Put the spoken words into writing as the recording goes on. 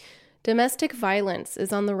Domestic violence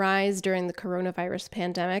is on the rise during the coronavirus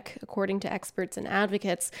pandemic, according to experts and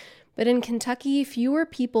advocates. But in Kentucky, fewer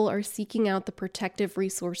people are seeking out the protective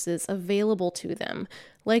resources available to them,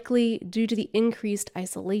 likely due to the increased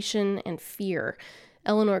isolation and fear.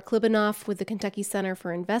 Eleanor Klibanoff with the Kentucky Center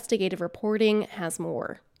for Investigative Reporting has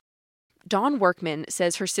more. Dawn Workman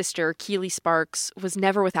says her sister, Keely Sparks, was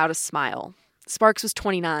never without a smile. Sparks was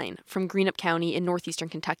 29, from Greenup County in northeastern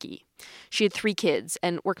Kentucky. She had 3 kids,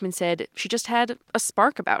 and Workman said she just had a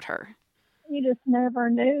spark about her. You just never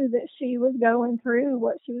knew that she was going through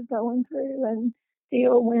what she was going through, and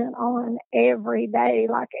still went on every day.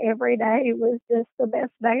 Like every day was just the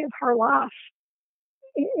best day of her life.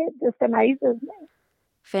 It just amazes me.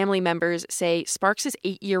 Family members say Sparks'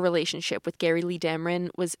 8-year relationship with Gary Lee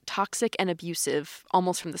Damron was toxic and abusive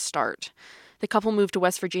almost from the start. The couple moved to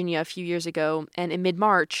West Virginia a few years ago, and in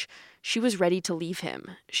mid-March, she was ready to leave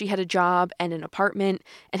him. She had a job and an apartment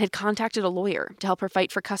and had contacted a lawyer to help her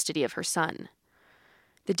fight for custody of her son.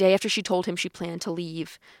 The day after she told him she planned to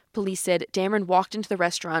leave, police said Damron walked into the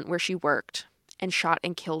restaurant where she worked and shot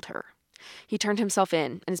and killed her. He turned himself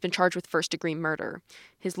in and has been charged with first-degree murder.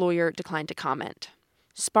 His lawyer declined to comment.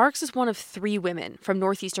 Sparks is one of 3 women from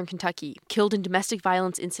northeastern Kentucky killed in domestic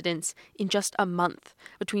violence incidents in just a month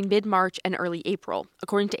between mid-March and early April,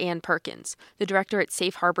 according to Ann Perkins, the director at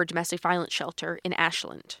Safe Harbor Domestic Violence Shelter in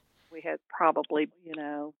Ashland. We had probably,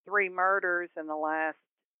 3 murders in the last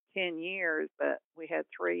 10 years, but we had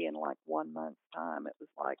 3 in like 1 month's time. It was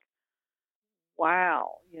like,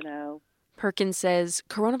 wow. Perkins says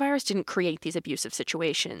coronavirus didn't create these abusive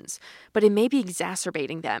situations, but it may be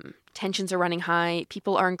exacerbating them. Tensions are running high,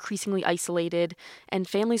 people are increasingly isolated, and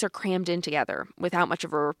families are crammed in together without much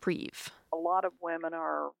of a reprieve. A lot of women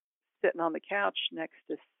are sitting on the couch next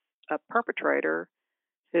to a perpetrator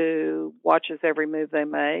who watches every move they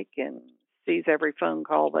make and sees every phone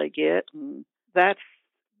call they get. And that's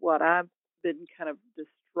what I've been kind of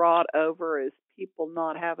distraught over, is people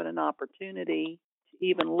not having an opportunity to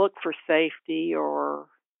even look for safety or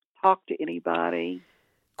talk to anybody.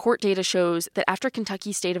 Court data shows that after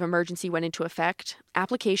Kentucky's state of emergency went into effect,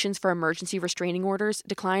 applications for emergency restraining orders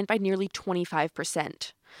declined by nearly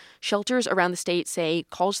 25%. Shelters around the state say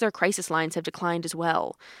calls to their crisis lines have declined as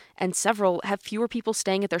well, and several have fewer people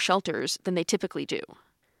staying at their shelters than they typically do.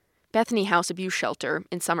 Bethany House Abuse Shelter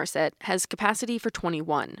in Somerset has capacity for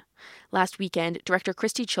 21. Last weekend, Director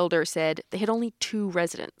Christy Childer said they had only 2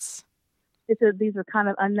 residents. These are kind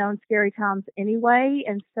of unknown, scary times anyway,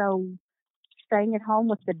 and so staying at home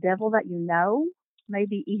with the devil that you know may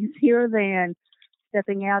be easier than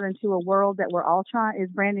stepping out into a world that we're all is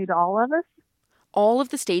brand new to all of us. All of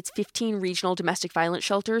the state's 15 regional domestic violence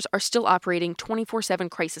shelters are still operating 24/7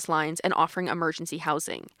 crisis lines and offering emergency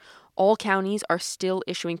housing. All counties are still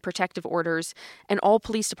issuing protective orders, and all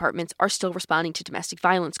police departments are still responding to domestic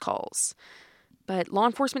violence calls. But law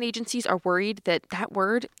enforcement agencies are worried that that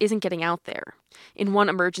word isn't getting out there. In one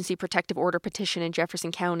emergency protective order petition in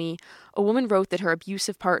Jefferson County, a woman wrote that her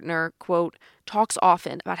abusive partner, quote, talks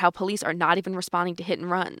often about how police are not even responding to hit and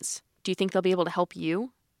runs. Do you think they'll be able to help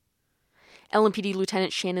you? LMPD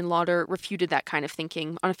Lieutenant Shannon Lauder refuted that kind of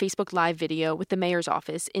thinking on a Facebook Live video with the mayor's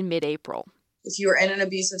office in mid-April. If you are in an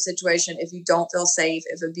abusive situation, if you don't feel safe,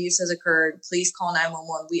 if abuse has occurred, please call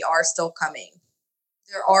 911. We are still coming.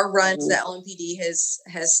 There are runs that LMPD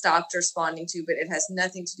has stopped responding to, but it has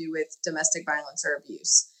nothing to do with domestic violence or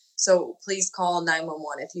abuse. So please call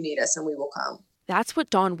 911 if you need us, and we will come. That's what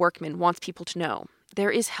Dawn Workman wants people to know.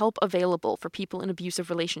 There is help available for people in abusive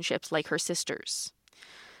relationships like her sisters.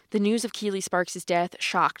 The news of Keely Sparks' death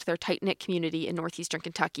shocked their tight-knit community in northeastern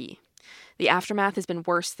Kentucky. The aftermath has been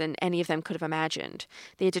worse than any of them could have imagined.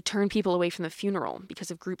 They had to turn people away from the funeral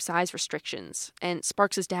because of group size restrictions, and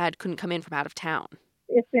Sparks' dad couldn't come in from out of town.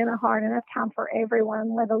 It's been a hard enough time for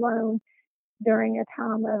everyone, let alone during a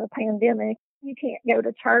time of a pandemic. You can't go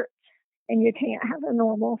to church and you can't have a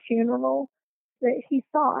normal funeral. That he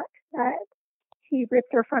thought that he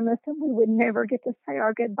ripped her from us and we would never get to say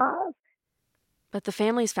our goodbyes. But the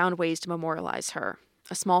families found ways to memorialize her.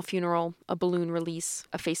 A small funeral, a balloon release,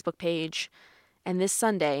 a Facebook page. And this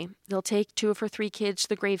Sunday, they'll take 2 of her 3 kids to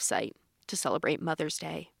the gravesite to celebrate Mother's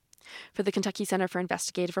Day. For the Kentucky Center for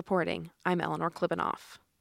Investigative Reporting, I'm Eleanor Klibanoff.